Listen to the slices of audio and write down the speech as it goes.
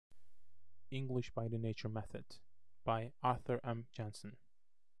English by the Nature Method by Arthur M. Jensen.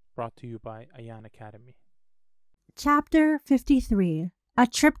 Brought to you by Ayan Academy. Chapter 53. A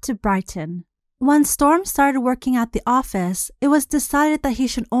Trip to Brighton. When Storm started working at the office, it was decided that he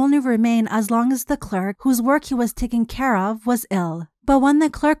should only remain as long as the clerk whose work he was taking care of was ill. But when the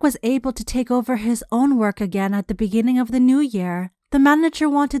clerk was able to take over his own work again at the beginning of the new year, the manager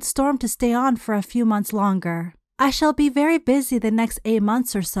wanted Storm to stay on for a few months longer. I shall be very busy the next 8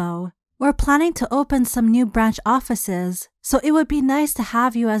 months or so. We're planning to open some new branch offices, so it would be nice to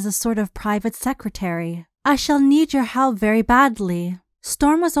have you as a sort of private secretary. I shall need your help very badly.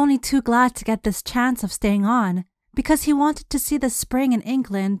 Storm was only too glad to get this chance of staying on, because he wanted to see the spring in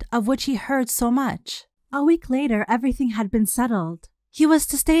England of which he heard so much. A week later, everything had been settled. He was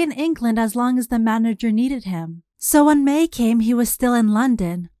to stay in England as long as the manager needed him. So when May came, he was still in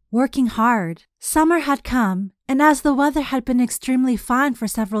London, working hard. Summer had come, and as the weather had been extremely fine for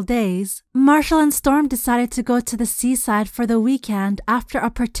several days, Marshall and Storm decided to go to the seaside for the weekend after a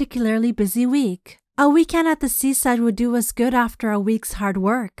particularly busy week. A weekend at the seaside would do us good after a week's hard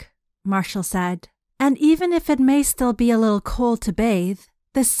work, Marshall said. And even if it may still be a little cold to bathe,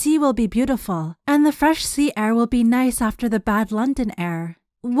 the sea will be beautiful, and the fresh sea air will be nice after the bad London air.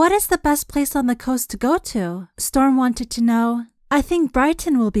 What is the best place on the coast to go to? Storm wanted to know. I think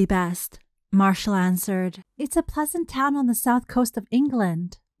Brighton will be best, Marshall answered. It's a pleasant town on the south coast of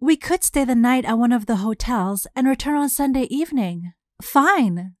England. We could stay the night at one of the hotels and return on Sunday evening.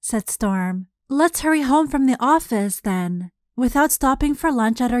 Fine, said Storm. Let's hurry home from the office, then, without stopping for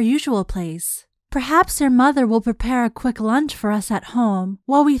lunch at our usual place. Perhaps your mother will prepare a quick lunch for us at home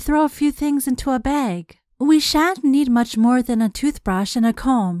while we throw a few things into a bag. We shan't need much more than a toothbrush and a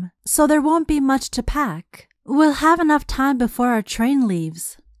comb, so there won't be much to pack. We'll have enough time before our train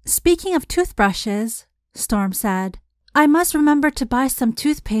leaves. Speaking of toothbrushes, Storm said, I must remember to buy some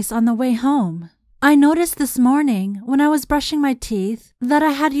toothpaste on the way home. I noticed this morning, when I was brushing my teeth, that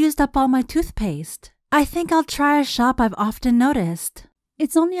I had used up all my toothpaste. I think I'll try a shop I've often noticed.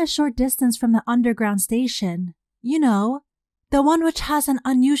 It's only a short distance from the underground station. You know, the one which has an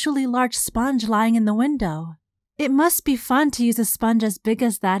unusually large sponge lying in the window. It must be fun to use a sponge as big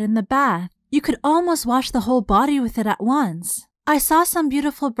as that in the bath. You could almost wash the whole body with it at once. I saw some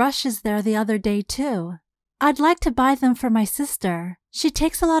beautiful brushes there the other day too. I'd like to buy them for my sister. She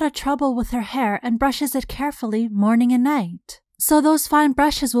takes a lot of trouble with her hair and brushes it carefully morning and night. So those fine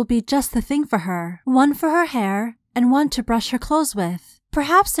brushes will be just the thing for her. One for her hair and one to brush her clothes with.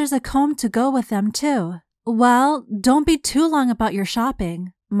 Perhaps there's a comb to go with them too. Well, don't be too long about your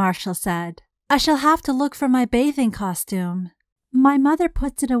shopping, Marshall said. I shall have to look for my bathing costume. My mother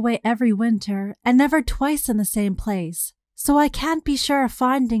puts it away every winter and never twice in the same place, so I can't be sure of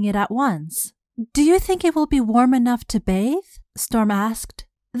finding it at once. Do you think it will be warm enough to bathe? Storm asked.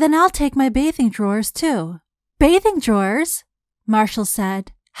 Then I'll take my bathing drawers too. Bathing drawers? Marshall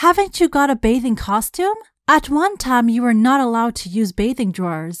said. Haven't you got a bathing costume? At one time you were not allowed to use bathing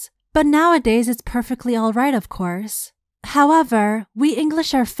drawers, but nowadays it's perfectly all right, of course. However, we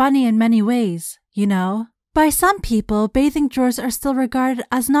English are funny in many ways, you know. By some people, bathing drawers are still regarded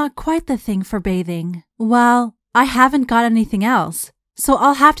as not quite the thing for bathing. Well, I haven't got anything else, so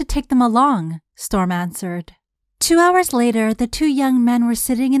I'll have to take them along, Storm answered. 2 hours later, the two young men were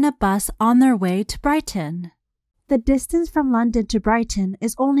sitting in a bus on their way to Brighton. The distance from London to Brighton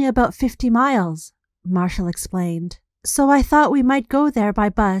is only about 50 miles, Marshall explained. So I thought we might go there by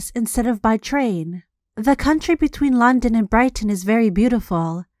bus instead of by train. The country between London and Brighton is very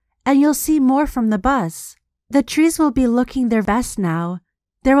beautiful, and you'll see more from the bus. The trees will be looking their best now.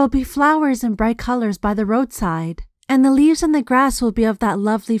 There will be flowers in bright colors by the roadside, and the leaves and the grass will be of that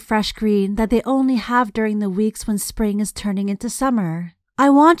lovely fresh green that they only have during the weeks when spring is turning into summer. I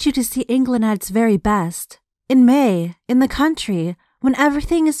want you to see England at its very best. In May, in the country, when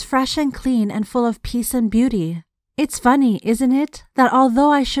everything is fresh and clean and full of peace and beauty. It's funny, isn't it, that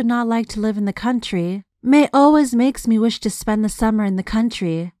although I should not like to live in the country, May always makes me wish to spend the summer in the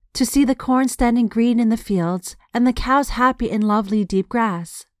country, to see the corn standing green in the fields and the cows happy in lovely deep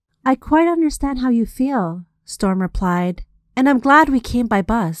grass. I quite understand how you feel, Storm replied, and I'm glad we came by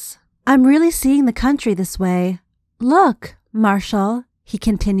bus. I'm really seeing the country this way. Look, Marshall, he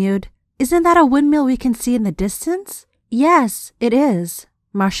continued, isn't that a windmill we can see in the distance? Yes, it is,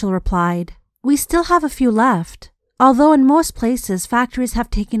 Marshall replied. We still have a few left, although in most places factories have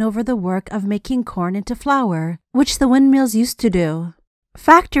taken over the work of making corn into flour, which the windmills used to do.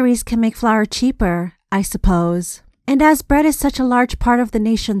 Factories can make flour cheaper, I suppose. And as bread is such a large part of the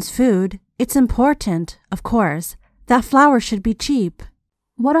nation's food, it's important, of course, that flour should be cheap.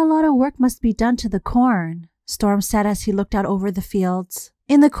 What a lot of work must be done to the corn, Storm said as he looked out over the fields.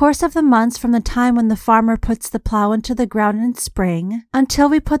 In the course of the months from the time when the farmer puts the plow into the ground in spring until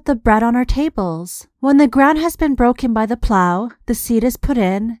we put the bread on our tables. When the ground has been broken by the plow, the seed is put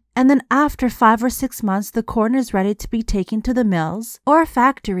in, and then after 5 or 6 months the corn is ready to be taken to the mills or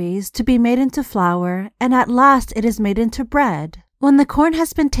factories to be made into flour, and at last it is made into bread. When the corn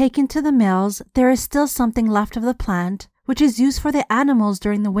has been taken to the mills, there is still something left of the plant, which is used for the animals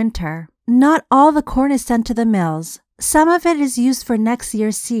during the winter. Not all the corn is sent to the mills. Some of it is used for next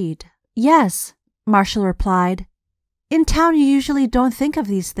year's seed. Yes, Marshall replied. In town you usually don't think of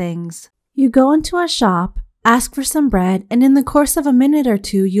these things. You go into a shop, ask for some bread, and in the course of a minute or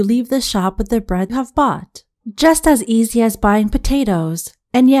two you leave the shop with the bread you have bought. Just as easy as buying potatoes.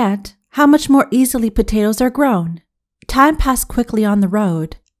 And yet, how much more easily potatoes are grown. Time passed quickly on the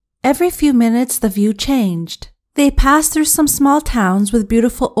road. Every few minutes the view changed. They passed through some small towns with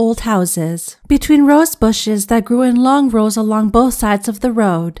beautiful old houses, between rose bushes that grew in long rows along both sides of the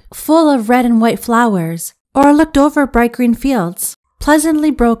road, full of red and white flowers, or looked over bright green fields, pleasantly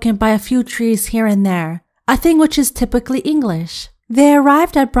broken by a few trees here and there, a thing which is typically English. They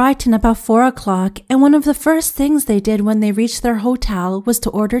arrived at Brighton about 4 o'clock, and one of the first things they did when they reached their hotel was to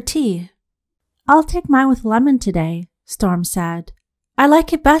order tea. I'll take mine with lemon today, Storm said. I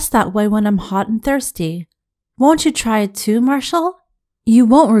like it best that way when I'm hot and thirsty. Won't you try it too, Marshall? You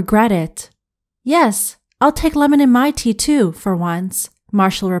won't regret it. Yes, I'll take lemon in my tea too, for once,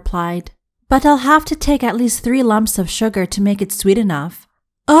 Marshall replied. But I'll have to take at least 3 lumps of sugar to make it sweet enough.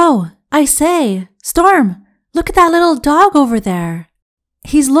 Oh, I say, Storm, look at that little dog over there.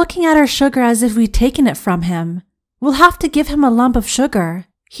 He's looking at our sugar as if we'd taken it from him. We'll have to give him a lump of sugar.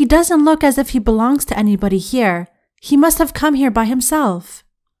 He doesn't look as if he belongs to anybody here. He must have come here by himself.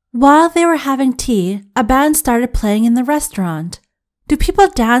 While they were having tea, a band started playing in the restaurant. Do people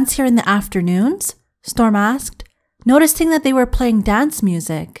dance here in the afternoons? Storm asked, noticing that they were playing dance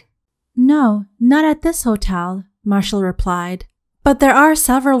music. No, not at this hotel, Marshall replied. But there are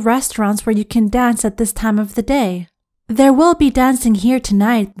several restaurants where you can dance at this time of the day. There will be dancing here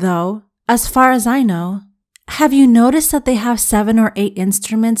tonight, though, as far as I know. Have you noticed that they have 7 or 8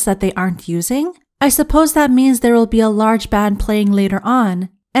 instruments that they aren't using? I suppose that means there will be a large band playing later on,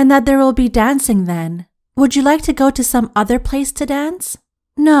 and that there will be dancing then. Would you like to go to some other place to dance?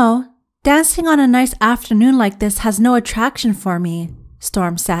 No, dancing on a nice afternoon like this has no attraction for me,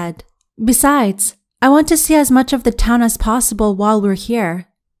 Storm said. Besides, I want to see as much of the town as possible while we're here.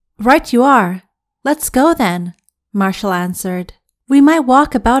 Right you are. Let's go then, Marshall answered. We might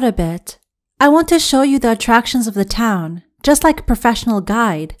walk about a bit. I want to show you the attractions of the town, just like a professional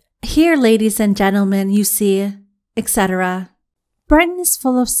guide. Here, ladies and gentlemen, you see, etc. Brighton is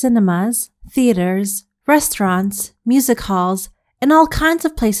full of cinemas, theaters, restaurants, music halls, and all kinds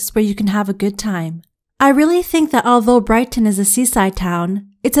of places where you can have a good time. I really think that although Brighton is a seaside town,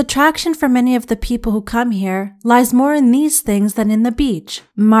 its attraction for many of the people who come here lies more in these things than in the beach,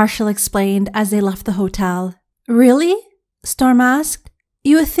 Marshall explained as they left the hotel. Really? Storm asked.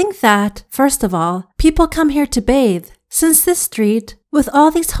 You would think that, first of all, people come here to bathe, since this street, with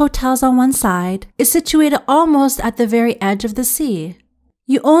all these hotels on one side, is situated almost at the very edge of the sea.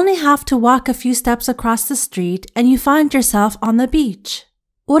 You only have to walk a few steps across the street and you find yourself on the beach.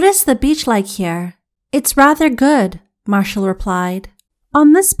 What is the beach like here? It's rather good, Marshall replied.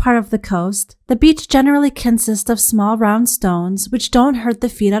 On this part of the coast, the beach generally consists of small round stones which don't hurt the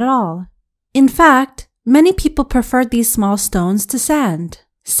feet at all. In fact, many people prefer these small stones to sand.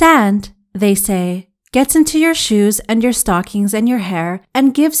 Sand, they say, gets into your shoes and your stockings and your hair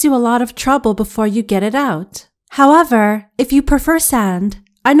and gives you a lot of trouble before you get it out. However, if you prefer sand,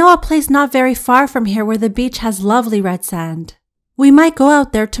 I know a place not very far from here where the beach has lovely red sand. We might go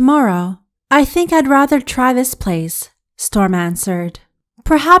out there tomorrow. I think I'd rather try this place, Storm answered.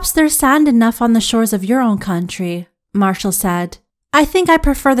 Perhaps there's sand enough on the shores of your own country, Marshall said. I think I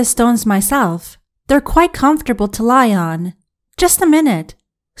prefer the stones myself. They're quite comfortable to lie on. Just a minute,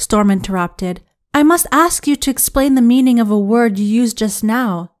 Storm interrupted. I must ask you to explain the meaning of a word you used just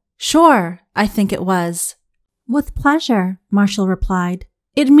now. Shore, I think it was. With pleasure, Marshall replied.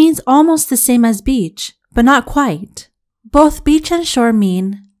 It means almost the same as beach, but not quite. Both beach and shore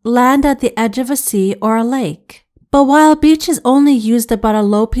mean land at the edge of a sea or a lake. But while beach is only used about a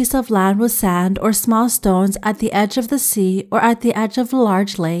low piece of land with sand or small stones at the edge of the sea or at the edge of a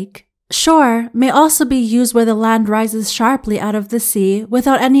large lake, shore may also be used where the land rises sharply out of the sea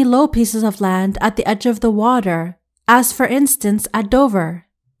without any low pieces of land at the edge of the water, as for instance at Dover.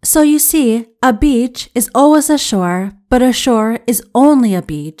 So you see, a beach is always a shore, but a shore is only a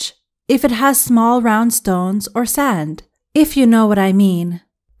beach if it has small round stones or sand, if you know what I mean.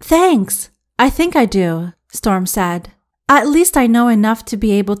 Thanks, I think I do, Storm said. At least I know enough to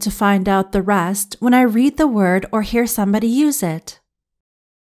be able to find out the rest when I read the word or hear somebody use it.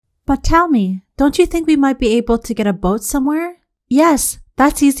 But tell me, don't you think we might be able to get a boat somewhere? Yes,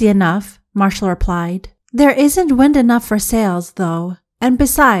 that's easy enough, Marshall replied. There isn't wind enough for sails, though. And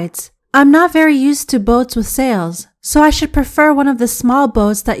besides, I'm not very used to boats with sails, so I should prefer one of the small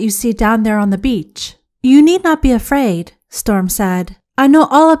boats that you see down there on the beach. You need not be afraid, Storm said. I know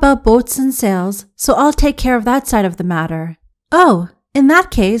all about boats and sails, so I'll take care of that side of the matter. Oh, in that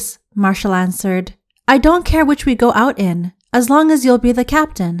case, Marshall answered, I don't care which we go out in, as long as you'll be the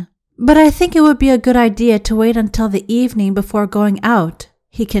captain. But I think it would be a good idea to wait until the evening before going out,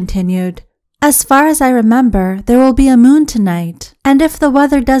 he continued. As far as I remember, there will be a moon tonight, and if the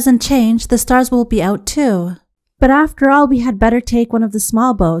weather doesn't change, the stars will be out too. But after all, we had better take one of the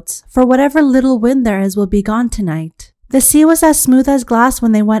small boats, for whatever little wind there is will be gone tonight. The sea was as smooth as glass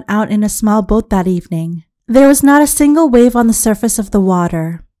when they went out in a small boat that evening. There was not a single wave on the surface of the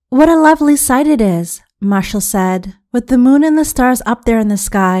water. What a lovely sight it is, Marshall said, with the moon and the stars up there in the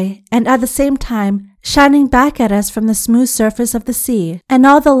sky, and at the same time shining back at us from the smooth surface of the sea, and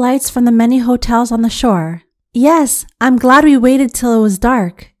all the lights from the many hotels on the shore. Yes, I'm glad we waited till it was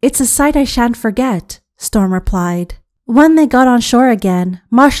dark. It's a sight I shan't forget, Storm replied. When they got on shore again,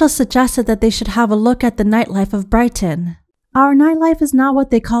 Marshall suggested that they should have a look at the nightlife of Brighton. Our nightlife is not what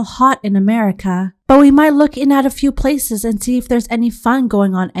they call hot in America, but we might look in at a few places and see if there's any fun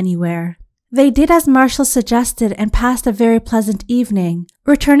going on anywhere. They did as Marshall suggested and passed a very pleasant evening,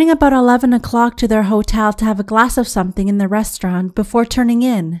 returning about 11 o'clock to their hotel to have a glass of something in the restaurant before turning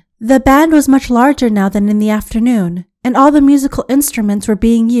in. The band was much larger now than in the afternoon, and all the musical instruments were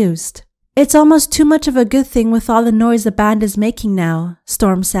being used. It's almost too much of a good thing with all the noise the band is making now,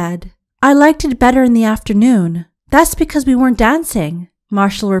 Storm said. I liked it better in the afternoon. That's because we weren't dancing,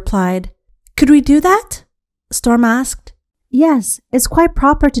 Marshall replied. Could we do that? Storm asked. Yes, it's quite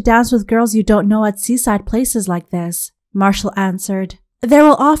proper to dance with girls you don't know at seaside places like this, Marshall answered. There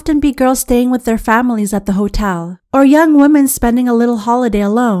will often be girls staying with their families at the hotel, or young women spending a little holiday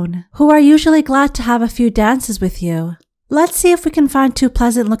alone, who are usually glad to have a few dances with you. Let's see if we can find two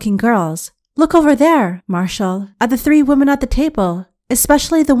pleasant-looking girls. Look over there, Marshall, at the three women at the table,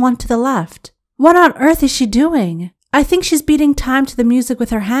 especially the one to the left. What on earth is she doing? I think she's beating time to the music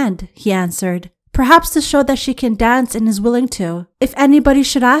with her hand, he answered. Perhaps to show that she can dance and is willing to, if anybody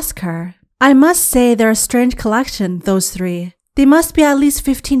should ask her. I must say they're a strange collection, those three. They must be at least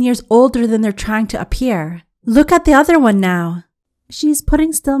 15 years older than they're trying to appear. Look at the other one now. She's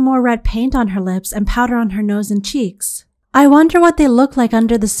putting still more red paint on her lips and powder on her nose and cheeks. I wonder what they look like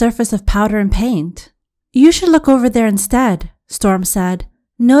under the surface of powder and paint. You should look over there instead, Storm said,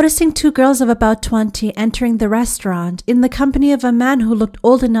 noticing two girls of about 20 entering the restaurant in the company of a man who looked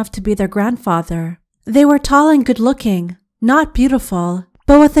old enough to be their grandfather. They were tall and good-looking, not beautiful,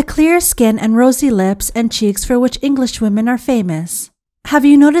 but with a clear skin and rosy lips and cheeks for which English women are famous. Have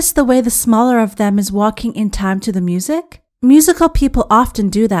you noticed the way the smaller of them is walking in time to the music? Musical people often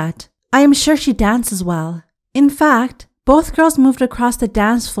do that. I am sure she dances well. In fact, both girls moved across the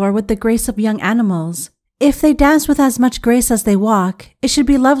dance floor with the grace of young animals. If they dance with as much grace as they walk, it should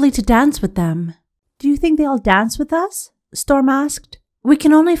be lovely to dance with them. Do you think they'll dance with us? Storm asked. We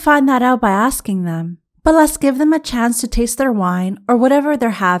can only find that out by asking them. But let's give them a chance to taste their wine or whatever they're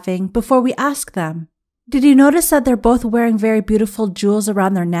having before we ask them. Did you notice that they're both wearing very beautiful jewels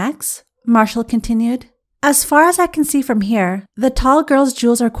around their necks? Marshall continued. As far as I can see from here, the tall girl's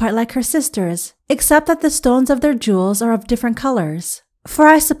jewels are quite like her sister's, except that the stones of their jewels are of different colors. For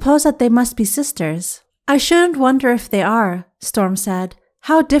I suppose that they must be sisters. I shouldn't wonder if they are, Storm said.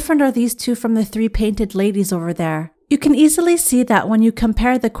 How different are these two from the three painted ladies over there? You can easily see that when you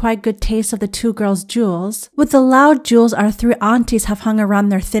compare the quite good taste of the two girls' jewels with the loud jewels our three aunties have hung around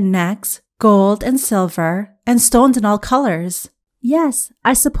their thin necks, gold and silver, and stones in all colors. Yes,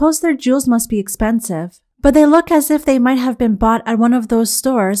 I suppose their jewels must be expensive, but they look as if they might have been bought at one of those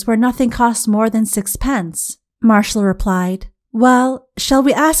stores where nothing costs more than 6 pence, Marshall replied. Well, shall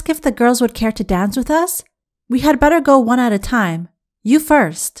we ask if the girls would care to dance with us? We had better go one at a time. You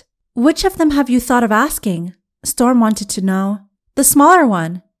first. Which of them have you thought of asking? Storm wanted to know. The smaller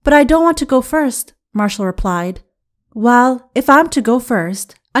one, but I don't want to go first, Marshall replied. Well, if I'm to go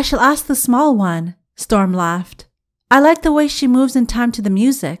first, I shall ask the small one, Storm laughed. I like the way she moves in time to the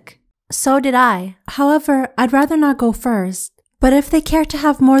music. So did I. However, I'd rather not go first. But if they care to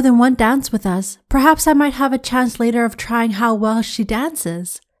have more than one dance with us, perhaps I might have a chance later of trying how well she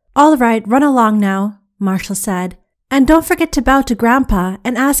dances. All right, run along now, Marshall said. And don't forget to bow to Grandpa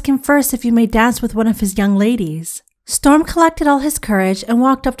and ask him first if you may dance with one of his young ladies. Storm collected all his courage and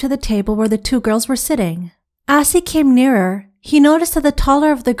walked up to the table where the two girls were sitting. As he came nearer, he noticed that the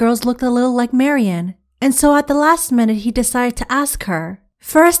taller of the girls looked a little like Marion, and so at the last minute he decided to ask her.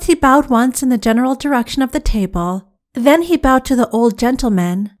 First he bowed once in the general direction of the table, then he bowed to the old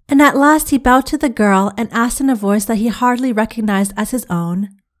gentleman, and at last he bowed to the girl and asked in a voice that he hardly recognized as his own,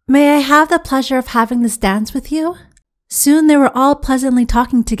 "May I have the pleasure of having this dance with you?" Soon they were all pleasantly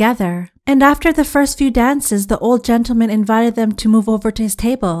talking together, and after the first few dances the old gentleman invited them to move over to his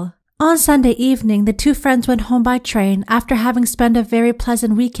table. On Sunday evening the two friends went home by train after having spent a very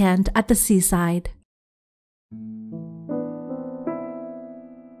pleasant weekend at the seaside.